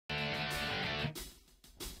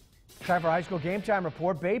Time for high school game time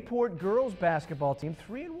report. Bayport girls basketball team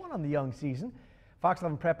 3-1 on the young season. Fox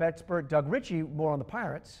 11 prep expert Doug Ritchie more on the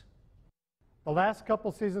Pirates. The last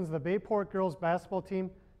couple seasons, the Bayport girls basketball team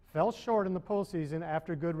fell short in the postseason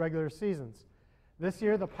after good regular seasons. This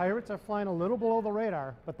year, the Pirates are flying a little below the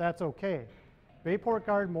radar, but that's okay. Bayport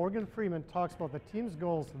guard Morgan Freeman talks about the team's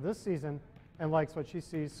goals this season and likes what she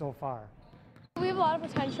sees so far. We have a lot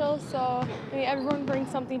of potential, so everyone brings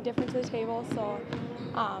something different to the table. So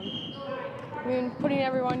we've been putting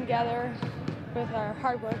everyone together with our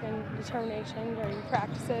hard work and determination during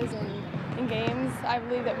practices and in games. I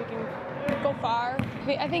believe that we can go far.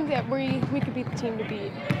 I think that we could be the team to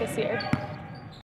beat this year.